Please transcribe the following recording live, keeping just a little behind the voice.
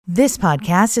This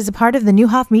podcast is a part of the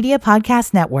Newhoff Media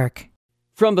Podcast Network.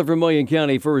 From the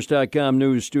VermilionCountyFirst.com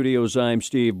news studios, I'm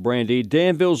Steve Brandy.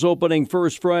 Danville's opening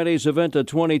First Fridays event of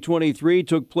 2023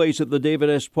 took place at the David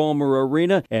S. Palmer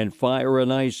Arena, and Fire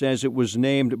and Ice, as it was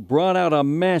named, brought out a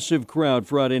massive crowd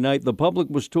Friday night. The public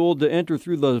was told to enter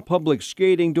through the public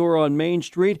skating door on Main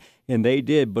Street, and they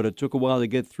did, but it took a while to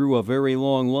get through a very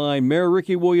long line. Mayor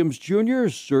Ricky Williams Jr.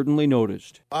 certainly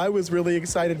noticed. I was really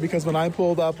excited because when I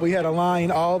pulled up, we had a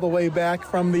line all the way back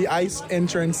from the ice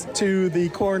entrance to the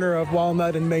corner of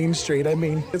Walnut and Main Street. I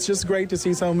mean, it's just great to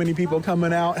see so many people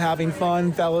coming out, having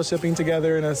fun, fellowshipping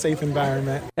together in a safe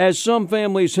environment. As some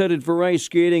families headed for ice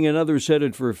skating and others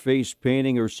headed for face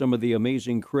painting or some of the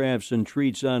amazing crafts and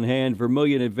treats on hand,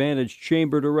 Vermilion Advantage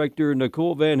Chamber Director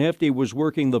Nicole Van Hefty was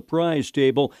working the prize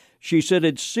table. She said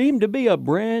it seemed to be a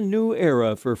brand new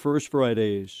era for First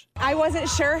Fridays. I wasn't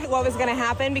sure what was going to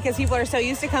happen because people are so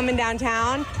used to coming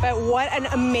downtown, but what an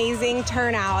amazing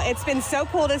turnout. It's been so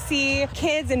cool to see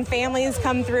kids and families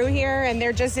come through here, and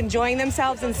they're just enjoying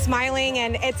themselves and smiling,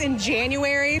 and it's in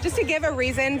January. Just to give a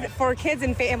reason for kids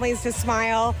and families to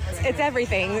smile, it's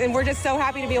everything, and we're just so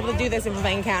happy to be able to do this in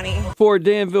Vermilion County. For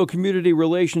Danville Community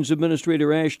Relations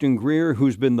Administrator Ashton Greer,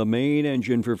 who's been the main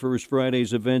engine for First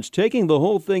Fridays events, taking the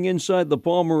whole thing inside the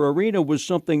Palmer Arena was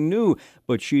something new,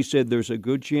 but she said there's a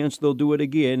good chance they'll do it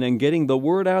again, and getting the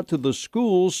word out to the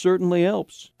schools certainly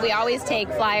helps. We always take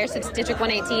flyers to District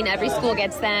 118. Every school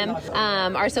gets them.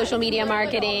 Our social media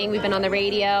marketing, we've been on the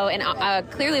radio, and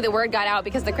clearly the word got out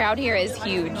because the crowd here is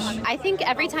huge. I think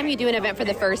every time you do an event for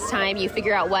the first time, you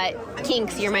figure out what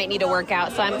kinks you might need to work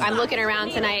out. So I'm looking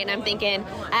around tonight and I'm thinking,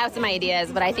 I have some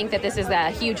ideas, but I think that this is a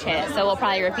huge hit, so we'll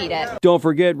probably repeat it. Don't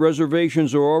forget,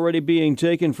 reservations are already being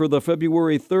taken for the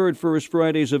February 3rd First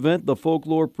Fridays event, the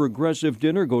Folklore Progressive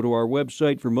Dinner. Go to our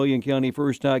website,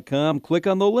 VermilionCountyFirst.com. Click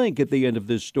on the link at the end of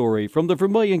this story. From the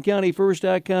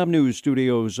VermilionCountyFirst.com news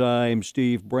studios, I'm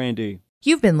Steve Brandy.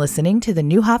 You've been listening to the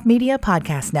Newhoff Media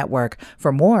Podcast Network.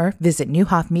 For more, visit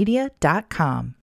newhoffmedia.com.